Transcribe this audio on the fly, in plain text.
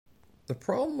The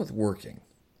problem with working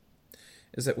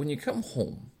is that when you come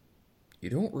home, you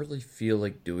don't really feel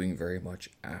like doing very much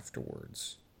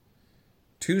afterwards.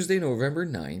 Tuesday, November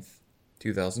 9th,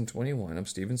 2021. I'm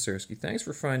Steven Sersky. Thanks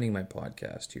for finding my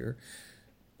podcast here.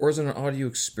 Or is it an audio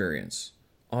experience?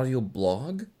 Audio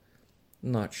blog?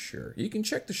 Not sure. You can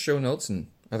check the show notes and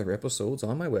other episodes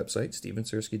on my website,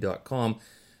 stevensersky.com.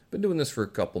 Been doing this for a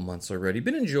couple months already.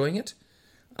 Been enjoying it.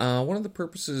 One of the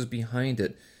purposes behind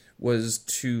it was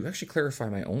to actually clarify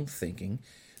my own thinking.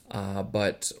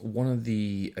 But one of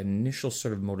the initial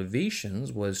sort of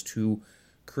motivations was to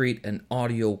create an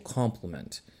audio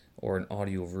complement or an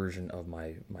audio version of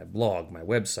my blog, my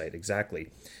website,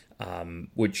 exactly,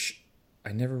 which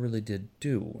I never really did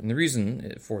do. And the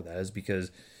reason for that is because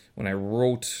when I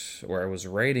wrote, or I was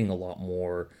writing a lot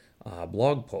more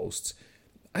blog posts,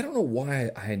 I don't know why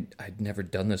I'd never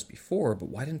done this before, but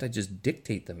why didn't I just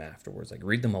dictate them afterwards, like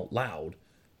read them out loud,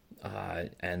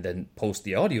 and then post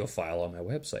the audio file on my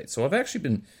website? So I've actually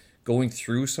been going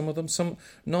through some of them.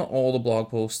 Not all the blog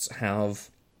posts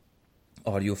have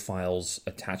audio files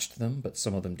attached to them, but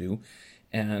some of them do.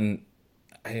 And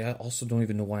I also don't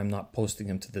even know why I'm not posting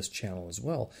them to this channel as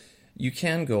well. You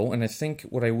can go, and I think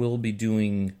what I will be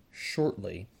doing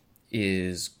shortly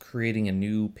is creating a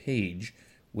new page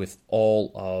with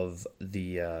all of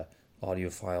the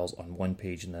audio files on one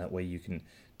page, and that way you can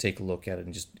take a look at it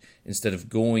and just, instead of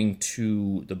going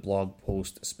to the blog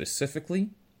post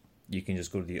specifically, you can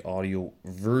just go to the audio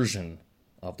version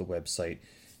of the website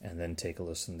and then take a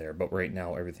listen there. But right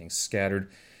now, everything's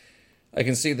scattered. I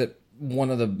can see that one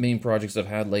of the main projects I've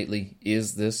had lately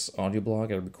is this audio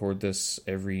blog. I record this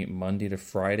every Monday to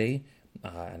Friday,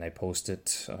 and I post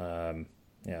it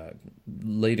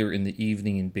later in the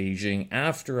evening in Beijing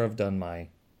after I've done my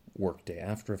workday,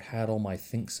 after I've had all my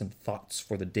thinks and thoughts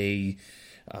for the day,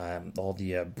 all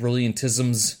the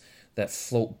brilliantisms that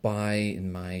float by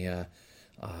in my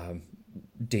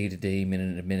day-to-day,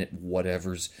 minute-to-minute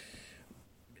whatevers.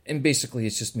 And basically,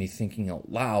 it's just me thinking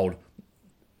out loud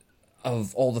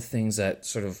of all the things that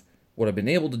sort of what I've been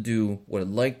able to do, what I'd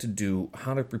like to do,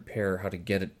 how to prepare, how to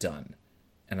get it done.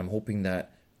 And I'm hoping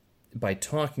that by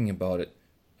talking about it,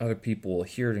 other people will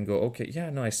hear it and go, okay, yeah,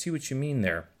 no, I see what you mean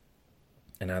there.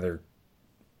 And either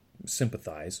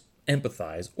sympathize,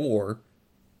 empathize, or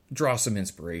draw some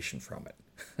inspiration from it.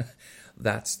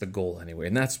 That's the goal anyway.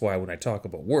 And that's why when I talk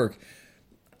about work,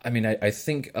 I mean, I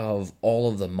think of all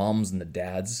of the moms and the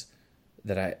dads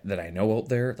that I know out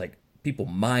there, like people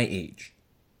my age,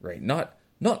 right? Not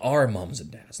our moms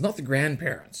and dads, not the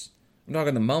grandparents. I'm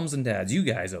talking the moms and dads, you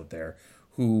guys out there,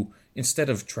 who instead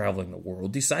of traveling the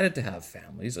world decided to have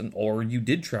families, or you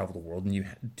did travel the world and you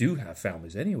do have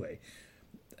families anyway.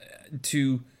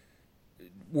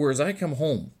 Whereas I come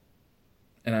home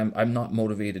and I'm not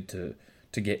motivated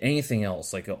to get anything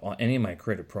else, like on any of my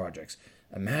creative projects.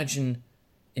 Imagine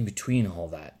in between all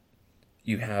that,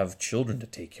 you have children to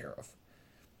take care of.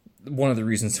 One of the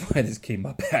reasons why this came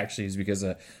up actually is because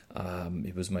it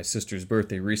was my sister's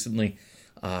birthday recently,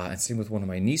 and same with one of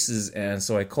my nieces, and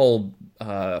so I called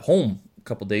home a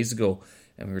couple days ago,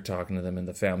 and we were talking to them, and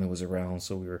the family was around,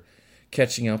 so we were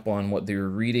catching up on what they were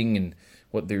reading and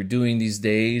what they're doing these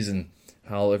days, and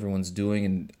how everyone's doing,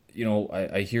 and you know,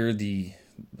 I hear the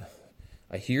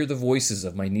voices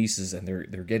of my nieces, and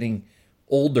they're getting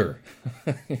older,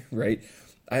 right?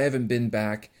 I haven't been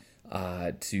back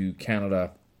to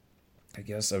Canada. I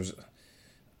guess I was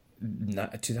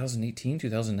 2018,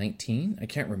 2019. I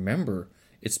can't remember.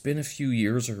 It's been a few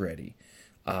years already.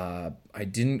 I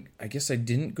guess I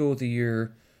didn't go the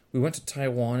year we went to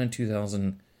Taiwan in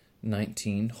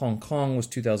 2019. Hong Kong was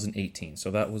 2018.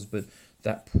 So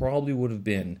that probably would have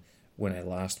been when I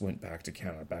last went back to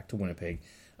Canada, back to Winnipeg.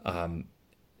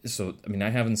 So I mean,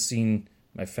 I haven't seen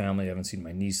my family, I haven't seen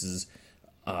my nieces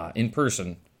in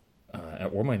person,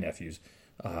 or my nephews,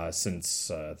 since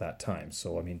that time.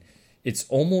 So, I mean, it's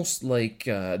almost like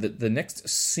the next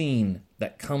scene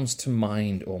that comes to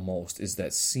mind almost is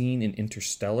that scene in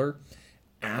Interstellar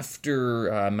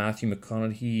after Matthew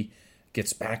McConaughey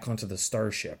gets back onto the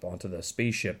starship, onto the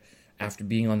spaceship, after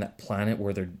being on that planet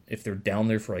where if they're down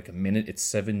there for like a minute, it's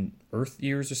 7 Earth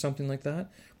years or something like that.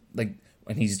 Like,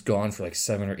 and he's gone for like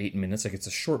 7 or 8 minutes. Like, it's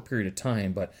a short period of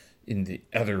time, but in the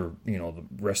other, the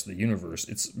rest of the universe,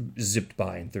 it's zipped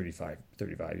by in 35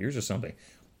 years or something.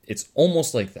 It's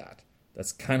almost like that.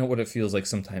 That's kind of what it feels like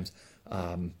sometimes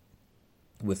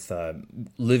with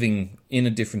living in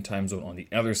a different time zone on the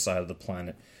other side of the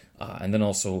planet. And then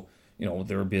also,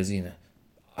 they're busy and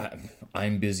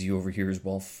I'm busy over here as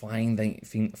well, finding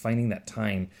that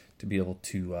time to be able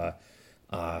to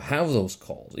have those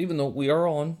calls, even though we are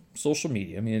on social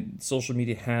media. I mean, social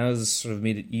media has sort of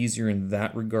made it easier in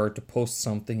that regard to post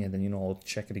something and then, I'll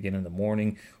check it again in the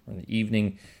morning or in the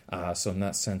evening. So in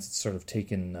that sense, it's sort of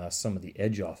taken some of the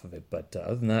edge off of it. But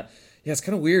other than that, yeah, it's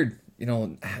kind of weird,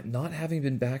 not having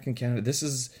been back in Canada. This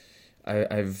is,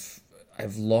 I've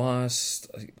lost,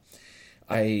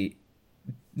 I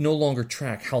no longer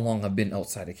track how long I've been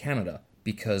outside of Canada,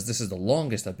 because this is the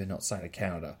longest I've been outside of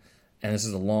Canada. And this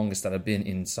is the longest that I've been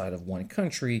inside of one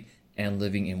country and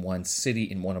living in one city,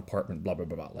 in one apartment, blah, blah,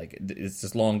 blah, blah. Like, it's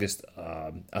the longest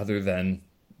other than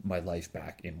my life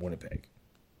back in Winnipeg.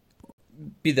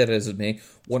 Be that as it may,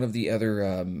 one of the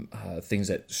other things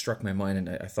that struck my mind, and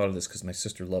I thought of this because my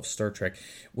sister loves Star Trek,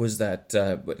 was that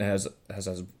as I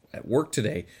was at work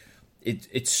today,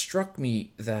 it struck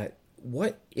me that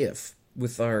what if,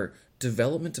 with our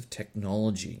development of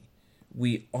technology,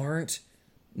 we aren't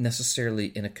necessarily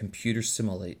in a computer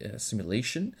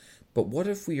simulation, but what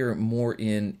if we are more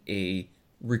in a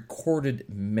recorded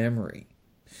memory?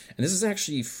 And this is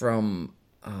actually from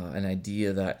an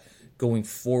idea that going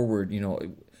forward,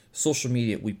 social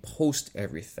media, we post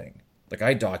everything. Like,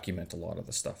 I document a lot of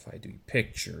the stuff I do: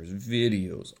 pictures,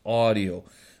 videos, audio,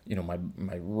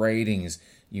 my writings,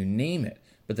 you name it.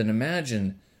 But then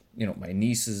imagine, my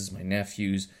nieces, my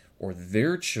nephews, or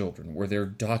their children, where they're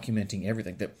documenting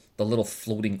everything, that the little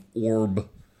floating orb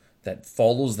that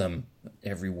follows them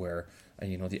everywhere,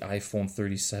 the iPhone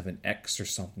 37X or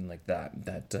something like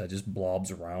that just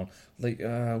blobs around. Like,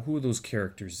 who are those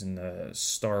characters in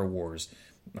Star Wars?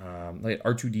 Like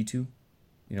R2-D2,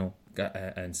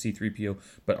 and C-3PO,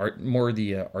 but more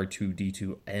the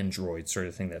R2-D2 android sort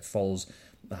of thing that follows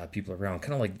people around,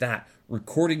 kind of like that,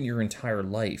 recording your entire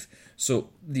life. So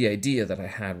the idea that I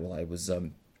had while I was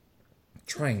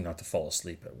trying not to fall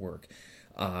asleep at work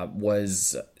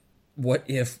was, what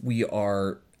if we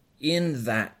are in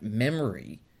that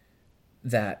memory,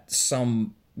 that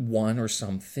someone or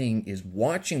something is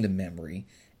watching the memory,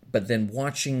 but then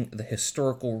watching the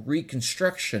historical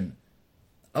reconstruction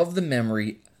of the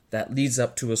memory that leads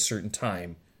up to a certain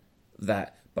time,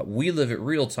 but we live at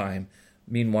real time.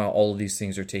 Meanwhile, all of these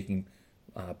things are taking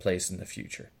place in the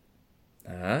future.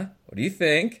 What do you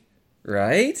think?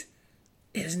 Right?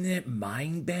 Isn't it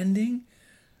mind-bending?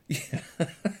 Yeah.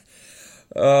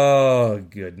 Oh,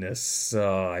 goodness.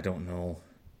 I don't know.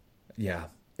 Yeah,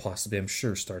 possibly. I'm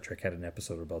sure Star Trek had an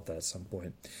episode about that at some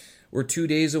point. We're 2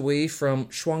 days away from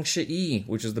Shuangshi,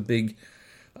 which is the big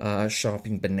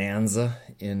shopping bonanza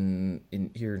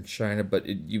in here in China, but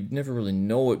you'd never really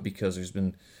know it because there's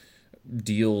been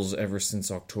deals ever since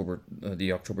the October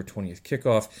 20th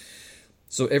kickoff.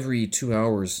 So every 2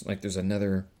 hours, like, there's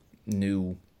another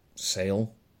new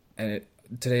sale. And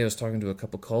today I was talking to a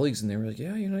couple colleagues, and they were like,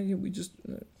 yeah, we just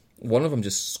one of them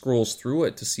just scrolls through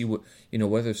it to see what,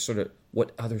 whether sort of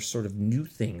what other sort of new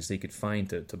things they could find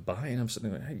to buy. And I'm sitting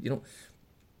there going, hey,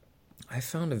 I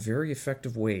found a very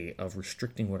effective way of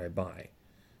restricting what I buy.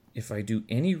 If I do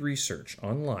any research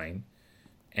online,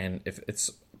 and if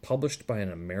it's published by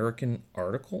an American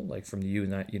article, like from the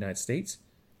United States,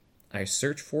 I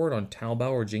search for it on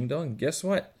Taobao or Jingdong, and guess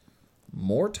what?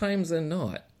 More times than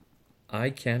not, I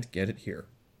can't get it here,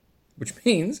 which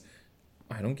means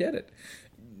I don't get it.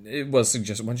 It was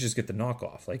suggested, why don't you just get the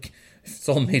knockoff? Like, if it's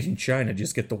all made in China,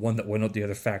 just get the one that went out the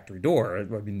other factory door. I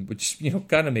mean, which,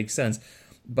 kind of makes sense.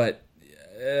 But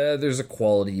there's a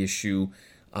quality issue.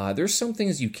 There's some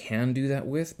things you can do that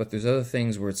with, but there's other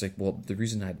things where it's like, well, the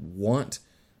reason I'd want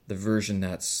the version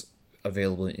that's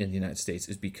available in the United States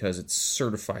is because it's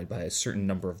certified by a certain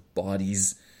number of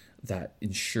bodies that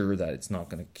ensure that it's not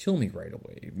going to kill me right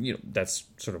away. That's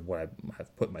sort of what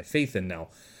I've put my faith in now.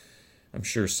 I'm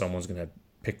sure someone's going to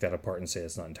pick that apart and say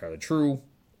it's not entirely true.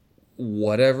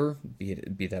 Whatever,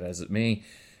 be that as it may,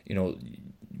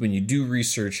 when you do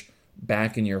research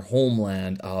back in your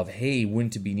homeland of, hey,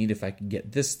 wouldn't it be neat if I could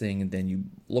get this thing, and then you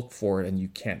look for it and you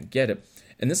can't get it.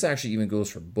 And this actually even goes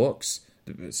for books,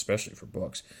 especially for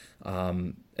books,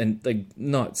 and like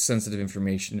not sensitive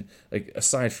information. Like,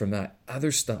 aside from that,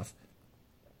 other stuff,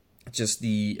 just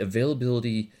the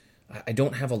availability. I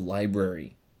don't have a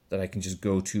library that I can just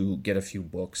go to, get a few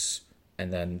books,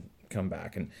 and then come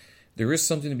back. And there is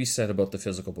something to be said about the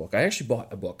physical book. I actually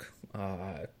bought a book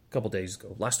a couple days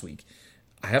ago, last week.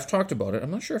 I have talked about it. I'm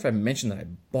not sure if I mentioned that I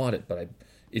bought it, but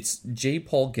it's J.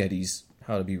 Paul Getty's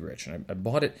How to Be Rich. And I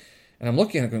bought it, and I'm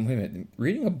looking at it going, wait a minute,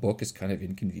 reading a book is kind of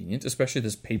inconvenient, especially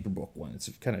this paper book one. It's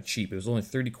kind of cheap. It was only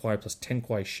 30 kwai plus 10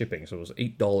 kwai shipping, so it was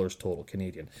 $8 total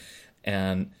Canadian.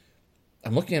 And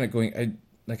I'm looking at it going,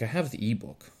 I have the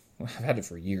ebook. I've had it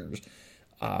for years.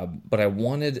 But I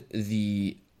wanted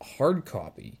the hard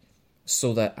copy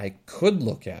so that I could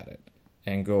look at it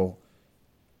and go,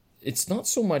 it's not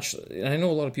so much, and I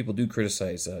know a lot of people do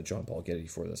criticize John Paul Getty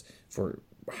for this, for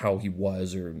how he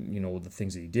was, or the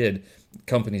things that he did,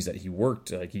 companies that he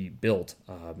worked, like he built,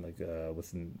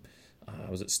 with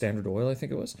was it Standard Oil, I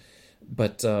think it was,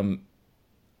 but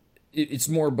it's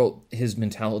more about his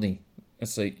mentality.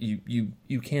 It's like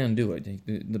you can do it.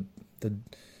 The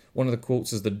one of the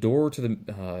quotes is, the door to the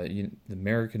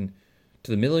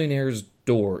millionaire's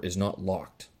door is not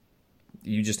locked.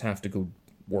 You just have to go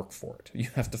work for it. You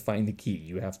have to find the key.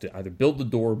 You have to either build the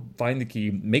door, find the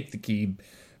key, make the key,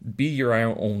 be your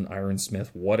own ironsmith,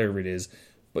 whatever it is,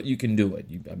 but you can do it.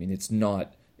 It's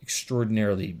not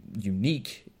extraordinarily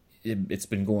unique. It's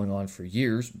been going on for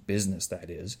years, business that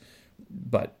is,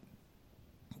 but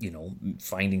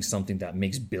finding something that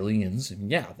makes billions,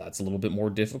 yeah, that's a little bit more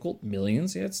difficult.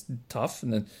 Millions, yeah, it's tough.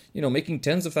 And then, making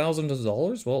tens of thousands of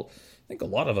dollars, well, I think a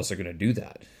lot of us are going to do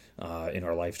that in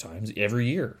our lifetimes every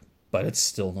year. But it's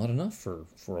still not enough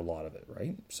for a lot of it,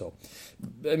 right? So,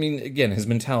 again, his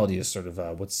mentality is sort of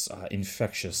what's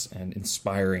infectious and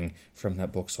inspiring from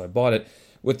that book. So I bought it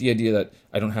with the idea that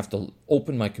I don't have to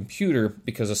open my computer,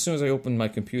 because as soon as I open my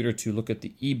computer to look at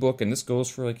the ebook, and this goes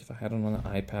for like if I had it on an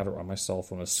iPad or on my cell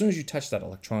phone, as soon as you touch that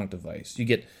electronic device, you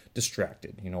get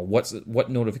distracted.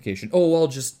 What notification? Oh, I'll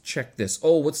just check this.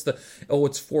 Oh, it's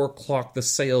 4:00. The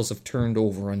sales have turned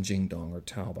over on Jingdong or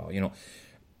Taobao.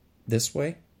 This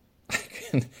way, I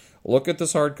can look at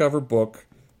this hardcover book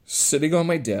sitting on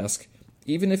my desk,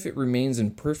 even if it remains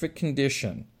in perfect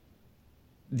condition.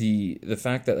 The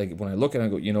fact that, like, when I look at it, I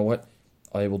go, you know what?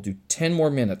 I will do 10 more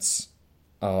minutes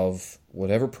of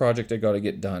whatever project I got to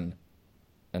get done,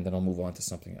 and then I'll move on to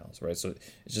something else, right? So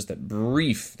it's just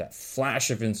that flash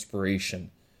of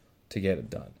inspiration to get it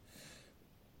done.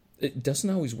 It doesn't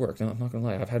always work. No, I'm not going to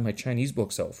lie. I've had my Chinese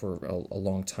books out for a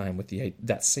long time with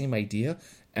that same idea,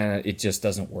 and it just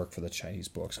doesn't work for the Chinese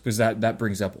books, because that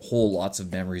brings up whole lots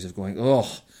of memories of going,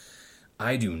 oh,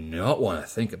 I do not want to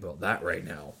think about that right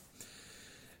now.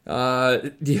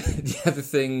 The other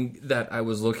thing that I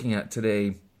was looking at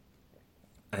today,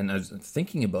 and I was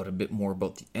thinking about a bit more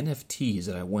about the NFTs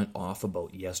that I went off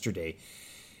about yesterday.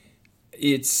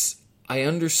 I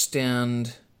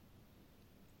understand,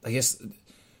 I guess,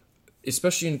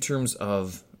 especially in terms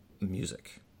of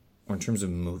music or in terms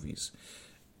of movies.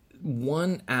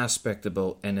 One aspect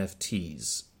about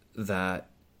NFTs that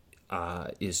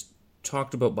is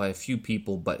talked about by a few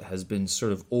people, but has been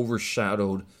sort of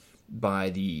overshadowed by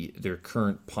their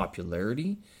current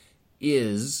popularity,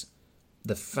 is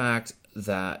the fact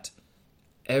that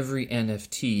every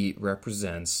NFT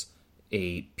represents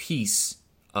a piece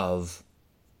of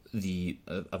the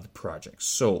project.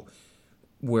 So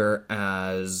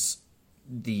whereas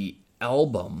the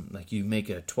album, like you make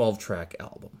a 12-track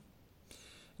album,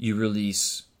 you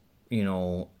release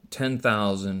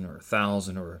 10,000 or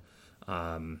 1,000 or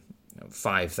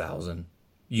 5,000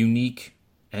 unique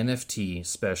NFT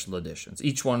special editions.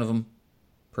 Each one of them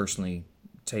personally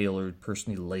tailored,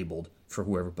 personally labeled for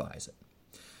whoever buys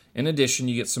it. In addition,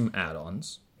 you get some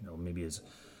add-ons. Maybe it's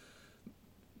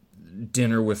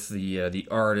dinner with the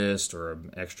artist, or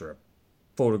an extra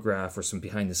photograph, or some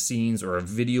behind the scenes, or a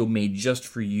video made just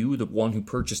for you, the one who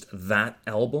purchased that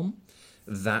album,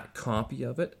 that copy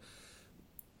of it.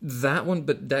 That one,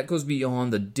 but that goes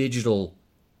beyond the digital,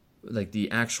 like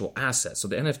the actual asset. So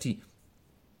the NFT,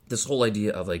 this whole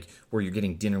idea of like where you're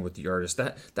getting dinner with the artist,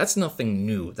 that's nothing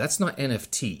new. That's not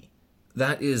NFT.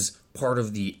 That is part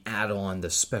of the add-on, the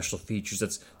special features.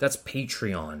 That's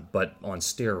Patreon, but on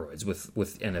steroids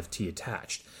with NFT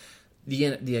attached. The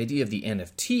idea of the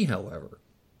NFT, however,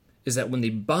 is that when they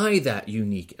buy that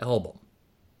unique album,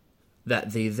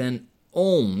 that they then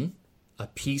own a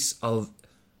piece of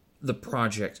the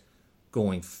project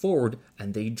going forward,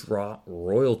 and they draw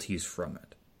royalties from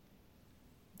it.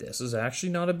 This is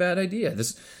actually not a bad idea.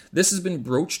 This has been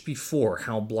broached before,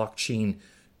 how blockchain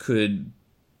could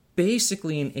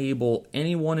basically enable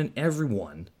anyone and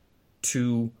everyone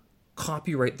to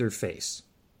copyright their face.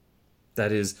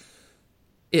 That is,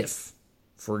 if,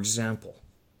 for example,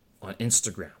 on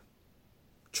Instagram,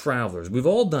 travelers, we've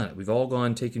all done it. We've all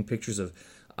gone taking pictures of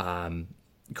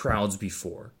crowds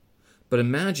before. But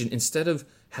imagine, instead of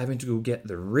having to go get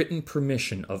the written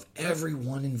permission of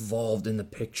everyone involved in the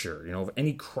picture, of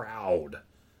any crowd,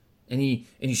 any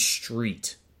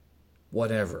street,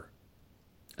 whatever.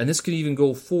 And this could even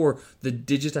go for the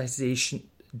digitization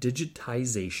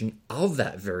of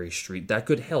that very street. That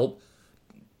could help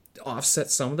offset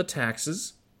some of the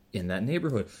taxes in that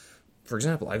neighborhood. For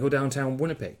example, I go downtown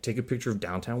Winnipeg, take a picture of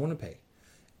downtown Winnipeg.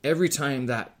 Every time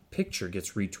that picture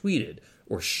gets retweeted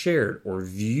or shared or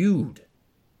viewed,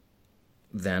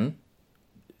 then,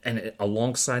 and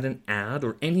alongside an ad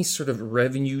or any sort of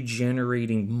revenue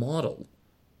generating model,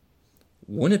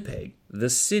 Winnipeg, the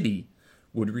city,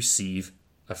 would receive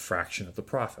a fraction of the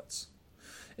profits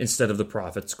instead of the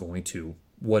profits going to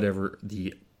whatever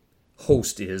the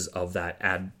host is of that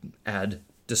ad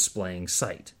displaying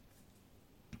site.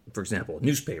 For example, a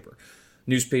newspaper.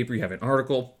 Newspaper, you have an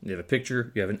article, you have a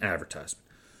picture, you have an advertisement.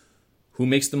 Who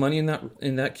makes the money in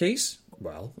that case?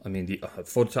 Well, I mean, the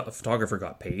photographer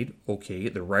got paid, okay.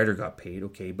 The writer got paid,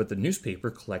 okay. But the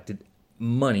newspaper collected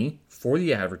money for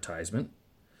the advertisement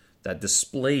that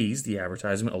displays the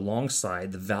advertisement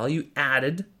alongside the value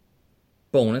added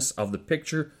bonus of the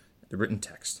picture, the written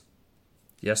text.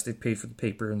 Yes, they paid for the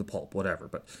paper and the pulp, whatever,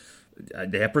 but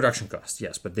they have production costs,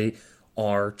 yes, but they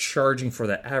are charging for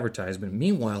that advertisement.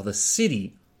 Meanwhile, the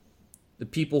city, the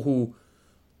people who,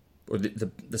 or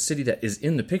the city that is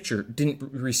in the picture, didn't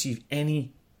receive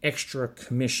any extra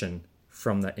commission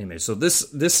from that image. So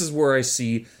this is where I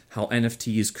see how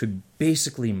NFTs could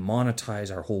basically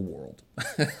monetize our whole world.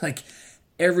 Like,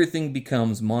 everything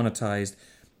becomes monetized.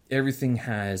 Everything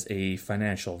has a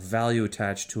financial value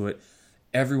attached to it.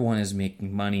 Everyone is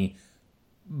making money,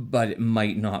 but it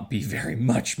might not be very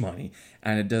much money.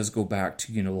 And it does go back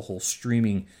to, the whole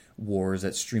streaming wars,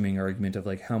 that streaming argument of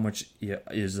like how much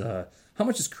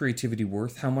is creativity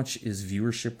worth? How much is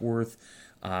viewership worth?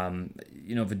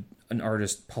 If an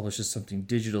artist publishes something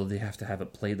digital, they have to have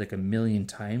it played like 1 million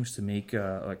times to make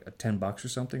like a $10 or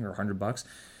something, or $100.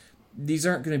 These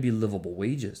aren't going to be livable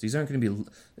wages. These aren't going to be.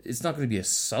 It's not going to be a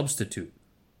substitute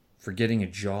for getting a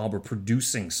job or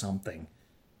producing something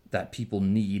that people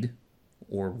need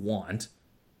or want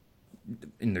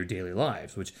in their daily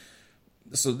lives.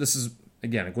 So this is,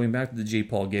 again, going back to the J.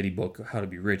 Paul Getty book, How to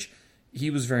Be Rich. He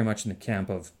was very much in the camp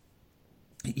of,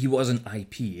 he wasn't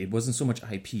IP. It wasn't so much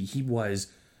IP. He was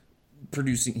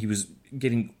producing, he was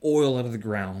getting oil out of the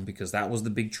ground, because that was the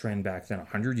big trend back then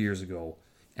 100 years ago,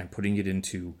 and putting it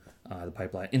into the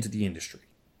pipeline, into the industry,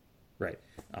 right?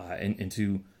 And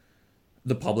into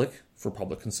the public for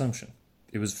public consumption.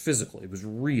 It was physical. It was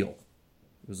real.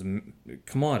 It was a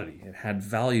commodity. It had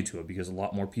value to it, because a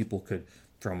lot more people could,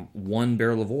 from one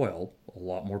barrel of oil, a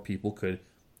lot more people could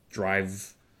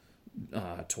drive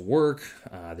to work.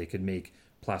 They could make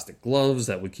plastic gloves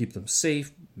that would keep them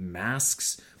safe,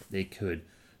 masks. They could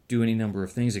do any number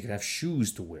of things. They could have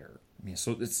shoes to wear. I mean,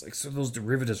 so it's like those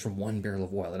derivatives from one barrel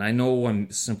of oil. And I know I'm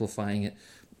simplifying it,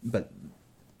 but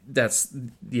that's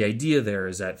the idea there,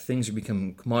 is that things are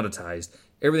becoming commoditized.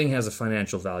 Everything has a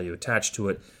financial value attached to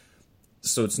it.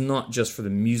 So it's not just for the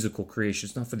musical creation.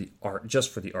 It's not for the art,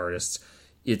 just for the artists.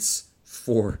 It's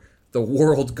for the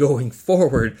world going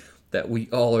forward, that we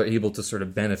all are able to sort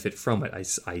of benefit from it.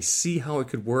 I see how it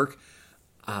could work.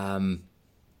 I'm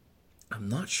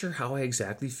not sure how I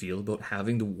exactly feel about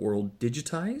having the world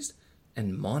digitized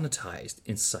and monetized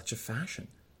in such a fashion.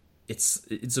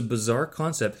 It's a bizarre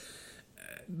concept,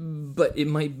 but it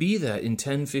might be that in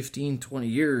 10, 15, 20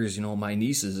 years, my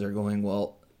nieces are going,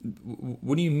 well,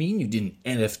 what do you mean you didn't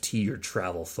NFT your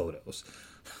travel photos?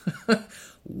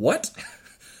 What?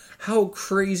 How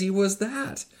crazy was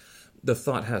that? The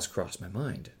thought has crossed my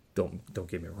mind. Don't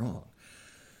get me wrong.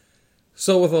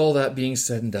 So with all that being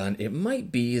said and done, it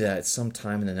might be that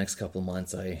sometime in the next couple of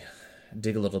months I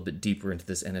dig a little bit deeper into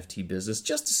this NFT business,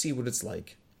 just to see what it's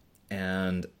like,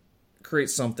 and create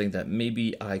something that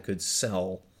maybe I could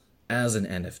sell as an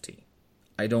NFT.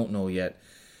 I don't know yet.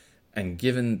 And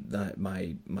given that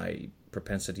my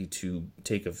propensity to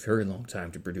take a very long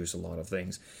time to produce a lot of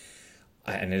things,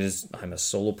 I'm a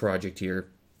solo project here,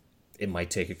 it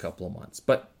might take a couple of months.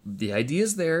 But the idea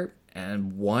is there,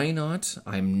 and why not?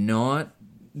 I'm not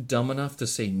dumb enough to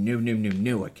say no.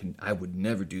 I would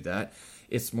never do that.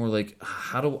 It's more like,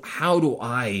 how do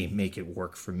I make it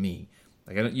work for me?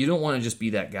 Like, you don't want to just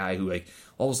be that guy who, like,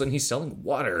 all of a sudden he's selling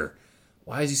water.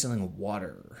 Why is he selling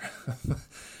water?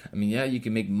 I mean, yeah, you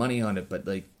can make money on it, but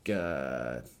like,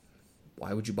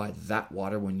 why would you buy that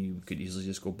water when you could easily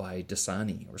just go buy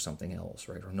Dasani or something else,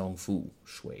 right? Or Nongfu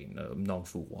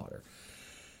water.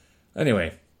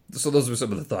 Anyway, so those were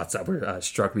some of the thoughts that were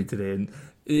struck me today, and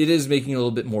it is making a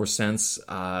little bit more sense.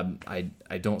 I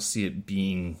don't see it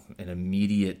being an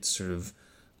immediate sort of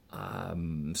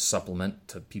supplement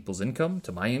to people's income,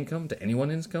 to my income, to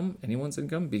anyone's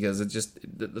income, because it just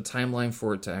the timeline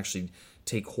for it to actually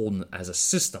take hold as a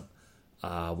system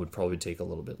would probably take a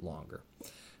little bit longer.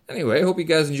 Anyway, I hope you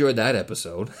guys enjoyed that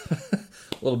episode.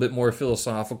 A little bit more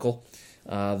philosophical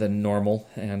than normal,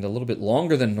 and a little bit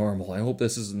longer than normal. I hope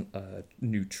this is a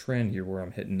new trend here where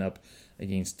I'm hitting up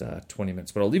against 20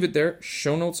 minutes. But I'll leave it there.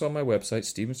 Show notes on my website,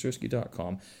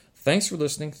 stevensersky.com. Thanks for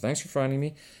listening. Thanks for finding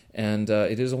me. And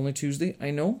it is only Tuesday,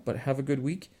 I know, but have a good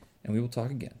week, and we will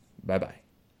talk again. Bye-bye.